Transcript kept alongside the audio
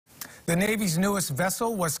The Navy's newest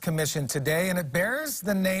vessel was commissioned today, and it bears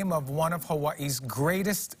the name of one of Hawaii's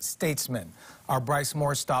greatest statesmen. Our Bryce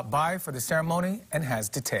Moore stopped by for the ceremony and has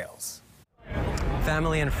details.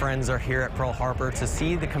 Family and friends are here at Pearl Harbor to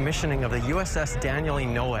see the commissioning of the USS Daniel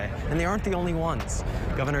Inouye, and they aren't the only ones.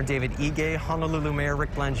 Governor David Ige, Honolulu Mayor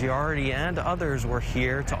Rick Blangiardi, and others were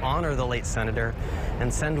here to honor the late senator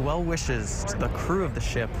and send well wishes to the crew of the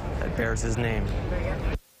ship that bears his name.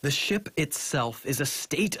 The ship itself is a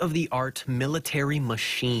state-of-the-art military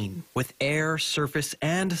machine with air, surface,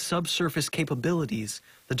 and subsurface capabilities.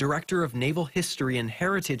 The director of Naval History and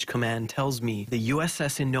Heritage Command tells me the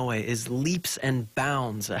USS Inouye is leaps and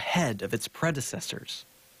bounds ahead of its predecessors.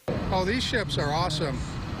 Oh, these ships are awesome.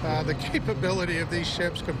 The capability of these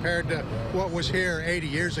ships compared to what was here 80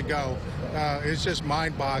 years ago is just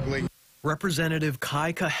mind-boggling. Representative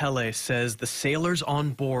Kai Kahele says the sailors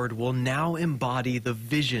on board will now embody the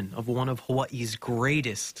vision of one of Hawaii's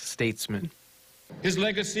greatest statesmen. His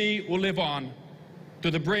legacy will live on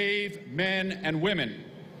to the brave men and women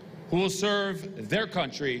who will serve their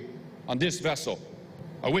country on this vessel.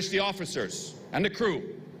 I wish the officers and the crew,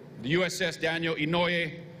 the USS Daniel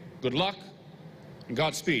Inouye, good luck and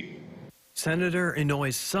Godspeed. Senator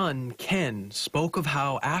Inouye's son, Ken, spoke of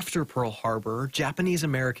how after Pearl Harbor, Japanese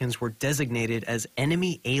Americans were designated as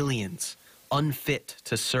enemy aliens, unfit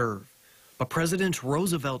to serve. But President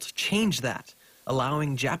Roosevelt changed that,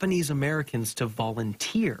 allowing Japanese Americans to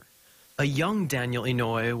volunteer. A young Daniel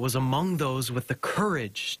Inouye was among those with the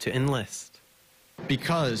courage to enlist.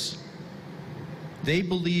 Because they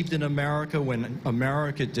believed in America when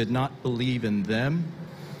America did not believe in them.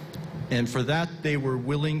 And for that, they were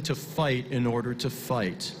willing to fight in order to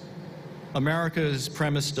fight. America is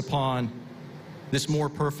premised upon this more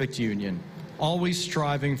perfect union, always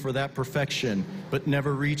striving for that perfection, but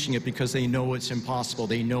never reaching it because they know it's impossible.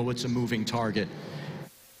 They know it's a moving target.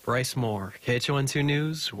 Bryce Moore, KHON2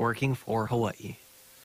 News, working for Hawaii.